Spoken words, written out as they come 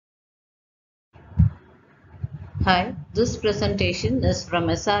Hi, this presentation is from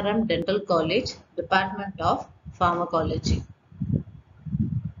SRM Dental College, Department of Pharmacology.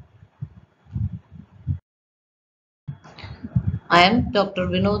 I am Dr.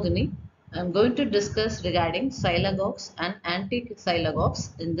 Vinodhini. I am going to discuss regarding sialogogues and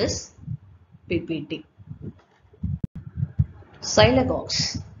antisialogogues in this PPT.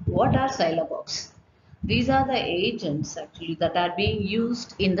 Sialogogues. What are sialogogues? These are the agents actually that are being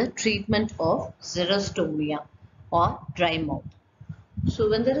used in the treatment of xerostomia or dry mouth. So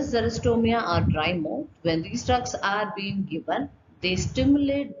when there is xerostomia or dry mouth, when these drugs are being given, they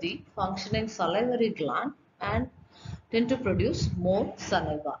stimulate the functioning salivary gland and tend to produce more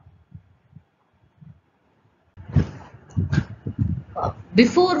saliva.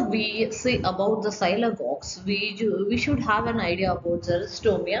 Before we say about the sialogogues, we should have an idea about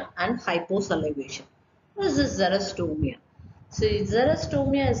xerostomia and hyposalivation. What is this xerostomia? So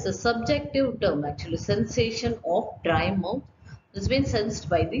xerostomia is the subjective term, actually sensation of dry mouth that's been sensed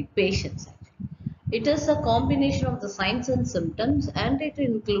by the patients. It is a combination of the signs and symptoms, and it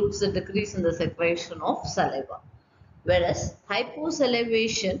includes the decrease in the secretion of saliva. Whereas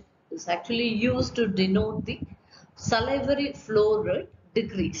hyposalivation is actually used to denote the salivary flow rate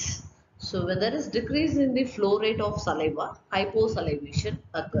decrease. So when there is decrease in the flow rate of saliva, hyposalivation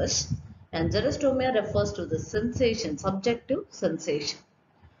occurs, and xerostomia refers to the sensation, subjective sensation.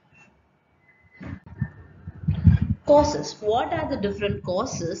 Causes. What are the different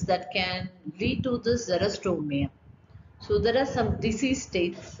causes that can lead to this xerostomia? So there are some disease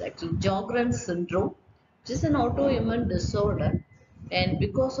states, actually Sjogren's syndrome, which is an autoimmune disorder, and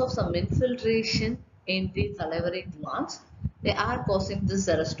because of some infiltration in the salivary glands, they are causing this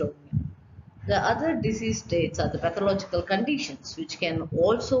xerostomia. The other disease states are the pathological conditions, which can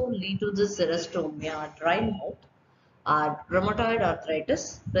also lead to this xerostomia, dry mouth, are rheumatoid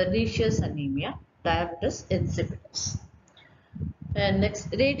arthritis, pernicious anemia, diabetes insipidus. And next,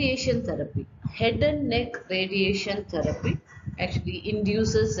 radiation therapy. Head and neck radiation therapy actually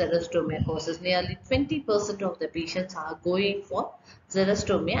induces xerostomia, causes nearly 20% of the patients are going for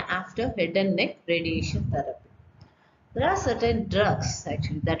xerostomia after head and neck radiation therapy. There are certain drugs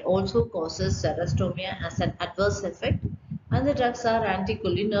actually that also causes xerostomia as an adverse effect, and the drugs are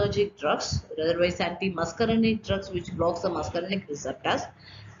anticholinergic drugs, otherwise anti-muscarinic drugs, which blocks the muscarinic receptors,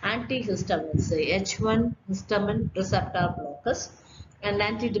 antihistamines, say H1 histamine receptor blockers, and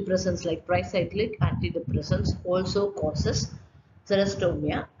antidepressants like tricyclic antidepressants also causes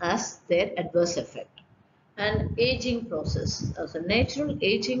xerostomia as their adverse effect. And aging process, as a natural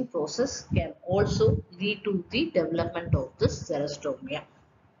aging process, can also lead to the development of this xerostomia.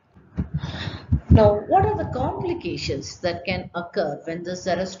 Now, what are the complications that can occur when the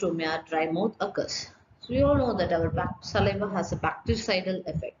xerostomia dry mouth occurs? So we all know that our saliva has a bactericidal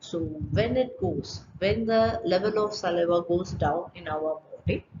effect. So when the level of saliva goes down in our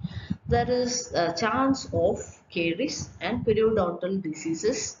body, there is a chance of caries and periodontal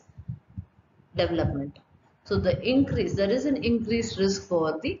diseases development. So there is an increased risk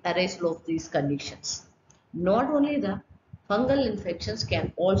for the arisal of these conditions. Not only that, fungal infections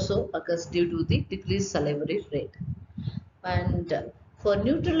can also occur due to the decreased salivary rate. And for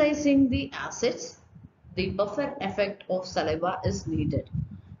neutralizing the acids, the buffer effect of saliva is needed.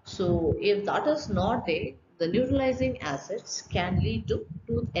 So if that is not there, the neutralizing acids can lead to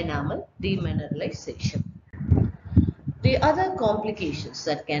tooth enamel demineralization. The other complications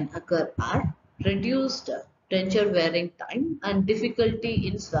that can occur are reduced denture wearing time and difficulty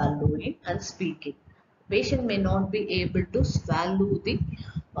in swallowing and speaking. Patient may not be able to swallow the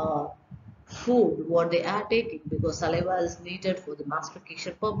uh, food what they are taking because saliva is needed for the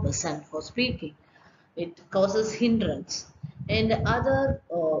mastication purpose and for speaking. It causes hindrance. And other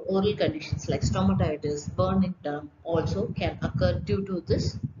oral conditions like stomatitis, burning tongue also can occur due to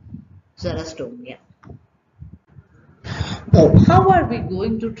this xerostomia. Now, how are we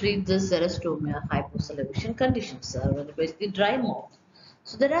going to treat this xerostomia hyposalivation conditions? Basically, dry mouth.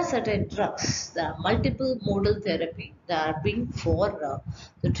 So there are certain drugs. There are multiple modal therapy that are being for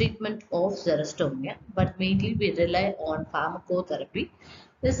the treatment of xerostomia, but mainly we rely on pharmacotherapy.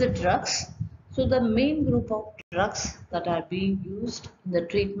 There's the drugs. So the main group of drugs that are being used in the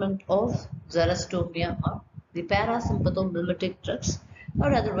treatment of xerostomia are the parasympathomimetic drugs,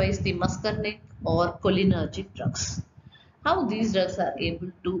 or otherwise the muscarinic or cholinergic drugs. How these drugs are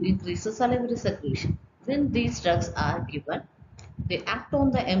able to increase the salivary secretion? When these drugs are given, they act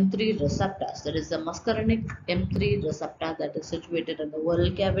on the M3 receptors, that is the muscarinic M3 receptor that is situated in the oral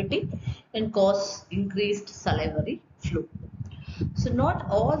cavity, and cause increased salivary flow. So not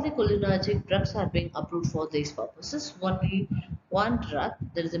all the cholinergic drugs are being approved for these purposes. Only one drug,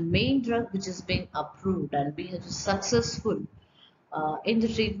 there is a main drug which is being approved and being successful in the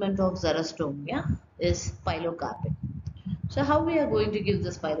treatment of xerostomia is pilocarpine. So how we are going to give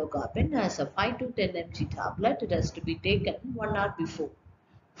this pilocarpine as a 5 to 10 mg tablet. It has to be taken 1 hour before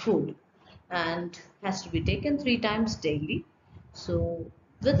food and has to be taken 3 times daily. So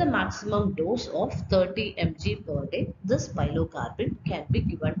with a maximum dose of 30 mg per day, this pilocarpine can be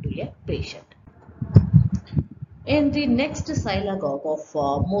given to a patient. And the next sialogogue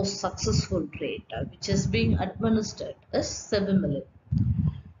of most successful trait which is being administered is cevimeline.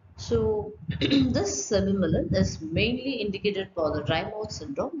 So this cevimeline is mainly indicated for the dry mouth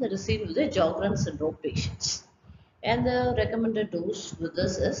syndrome that is seen with the Sjogren syndrome patients. And the recommended dose with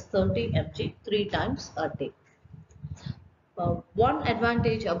this is 30 mg 3 times a day. One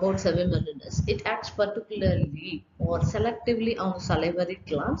advantage about cevimeline is it acts particularly or selectively on salivary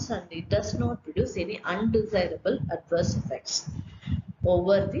glands and it does not produce any undesirable adverse effects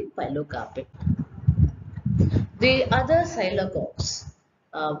over the pilocarpine. The other sialogogues,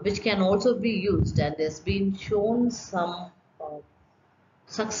 which can also be used and has been shown some uh,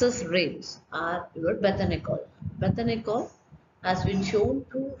 success rates, are your bethanechol. Bethanechol has been shown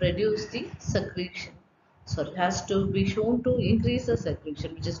to reduce the secretion. So it has to be shown to increase the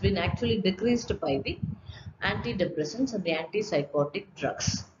secretion, which has been actually decreased by the antidepressants and the antipsychotic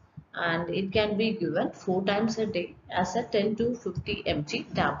drugs. And it can be given 4 times a day as a 10 to 50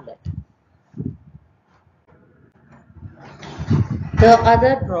 mg tablet. The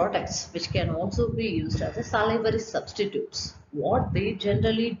other products which can also be used as a salivary substitutes. What they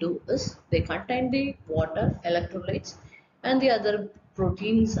generally do is they contain the water, electrolytes and the other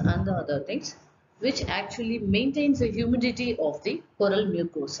proteins and the other things which actually maintains the humidity of the oral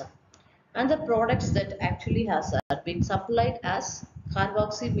mucosa. And the products that actually are being supplied as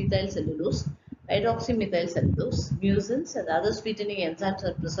carboxymethylcellulose, hydroxymethylcellulose, mucins and other sweetening enzymes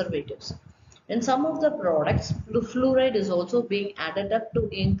and preservatives. In some of the products, fluoride is also being added up to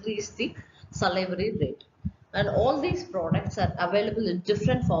increase the salivary rate. And all these products are available in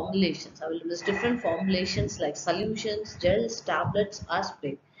different formulations. Available as different formulations like solutions, gels, tablets, or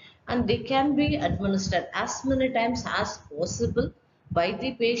spray. And they can be administered as many times as possible by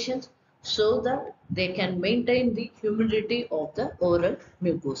the patient so that they can maintain the humidity of the oral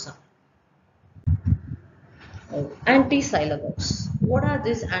mucosa. Antisialogues. What are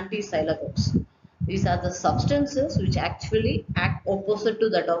these antisialogues? These are the substances which actually act opposite to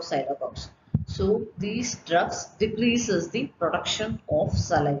that of sialogogues. So these drugs decreases the production of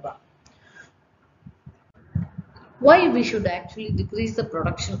saliva. Why we should actually decrease the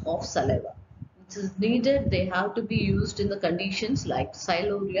production of saliva? It is needed, they have to be used in the conditions like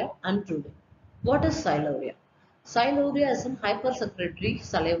sialorrhea and drooling. What is sialorrhea? Sialorrhea is a hypersecretory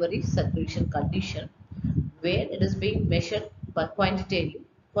salivary secretion condition where it is being measured by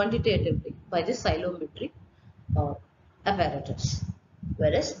quantitatively by the sialometry uh, apparatus.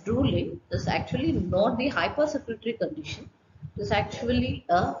 Whereas drooling is actually not the hypersecretory condition. It is actually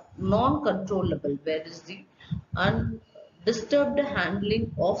a non-controllable, whereas the undisturbed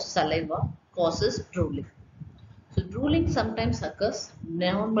handling of saliva causes drooling. So drooling sometimes occurs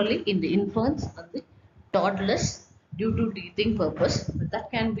normally in the infants and the toddlers due to teething purpose, but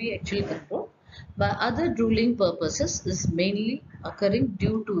that can be actually controlled. But other drooling purposes is mainly occurring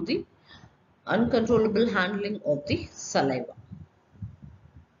due to the uncontrollable handling of the saliva.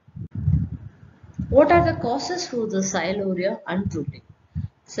 What are the causes for the sialorrhea and drooling?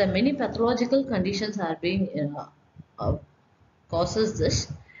 So many pathological conditions are being causes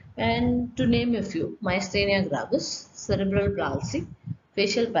this, and to name a few: myasthenia gravis, cerebral palsy,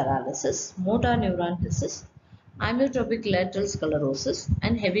 facial paralysis, motor neuron disease, amyotrophic lateral sclerosis,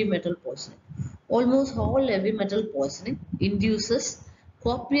 and heavy metal poisoning. Almost all heavy metal poisoning induces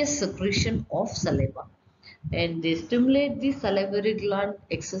copious secretion of saliva and they stimulate the salivary gland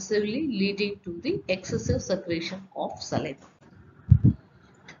excessively, leading to the excessive secretion of saliva.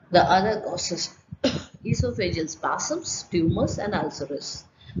 The other causes esophageal spasms, tumors, and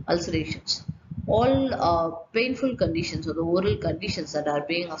ulcerations. All painful conditions or the oral conditions that are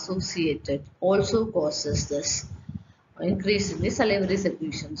being associated also causes this increase in the salivary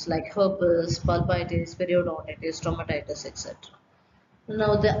secretions like herpes, pulpitis, periodontitis, stomatitis, etc.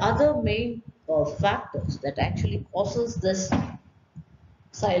 Now, the other main factors that actually causes this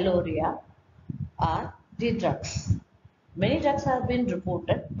sialorrhea are the drugs. Many drugs have been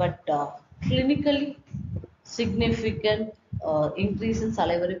reported, but clinically significant increase in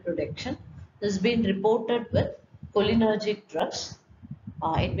salivary production has been reported with cholinergic drugs.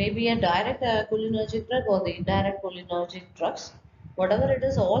 It may be a direct cholinergic drug or the indirect cholinergic drugs. Whatever it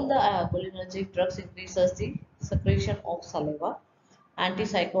is, all the cholinergic drugs increases the secretion of saliva,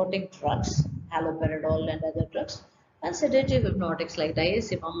 antipsychotic drugs, haloperidol and other drugs, and sedative hypnotics like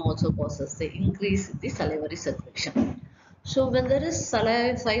diazepam also causes the increase in the salivary secretion. So when there is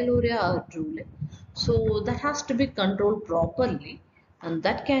sialorrhea or drooling, so that has to be controlled properly, and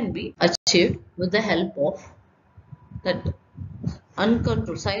that can be achieved with the help of that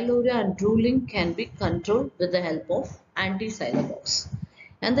uncontrolled sialorrhea and drooling can be controlled with the help of antisialogogues.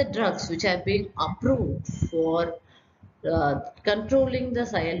 And the drugs which have been approved for controlling the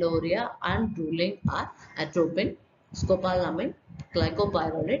sialorrhea and drooling are atropine, scopolamine,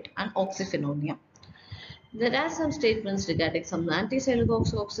 glycopyrrolate, and oxyphenonium. There are some statements regarding some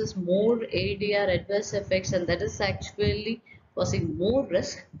anti-sialogogues causes more ADR adverse effects, and that is actually causing more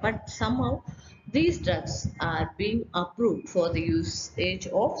risk. But somehow these drugs are being approved for the usage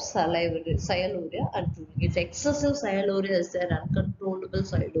of sialorrhea and drooling. If excessive sialorrhea is there, uncontrollable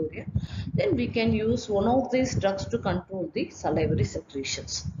sialorrhea, then we can use one of these drugs to control the salivary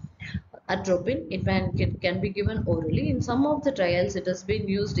secretions. Atropine, it can be given orally. In some of the trials, it has been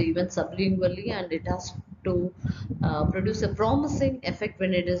used even sublingually, and it has to produce a promising effect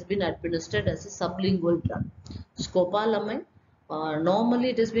when it has been administered as a sublingual drug. Scopolamine, normally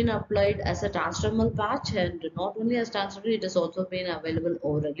it has been applied as a transdermal patch, and not only as transdermal, it has also been available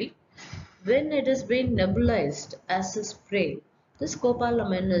orally. When it has been nebulized as a spray, the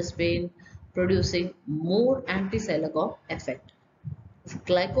scopolamine has been producing more anti-sialagogue effect.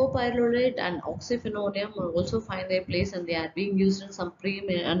 Glycopyrrolate and oxyphenonium also find their place, and they are being used in some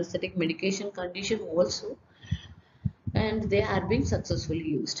pre-anesthetic medication condition also, and they are being successfully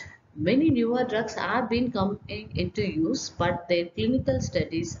used. Many newer drugs are being coming into use, but their clinical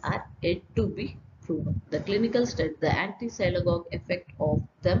studies are yet to be proven. The clinical study, the anti-sialagogue effect of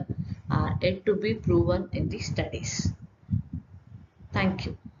them are yet to be proven in the studies. Thank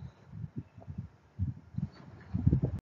you.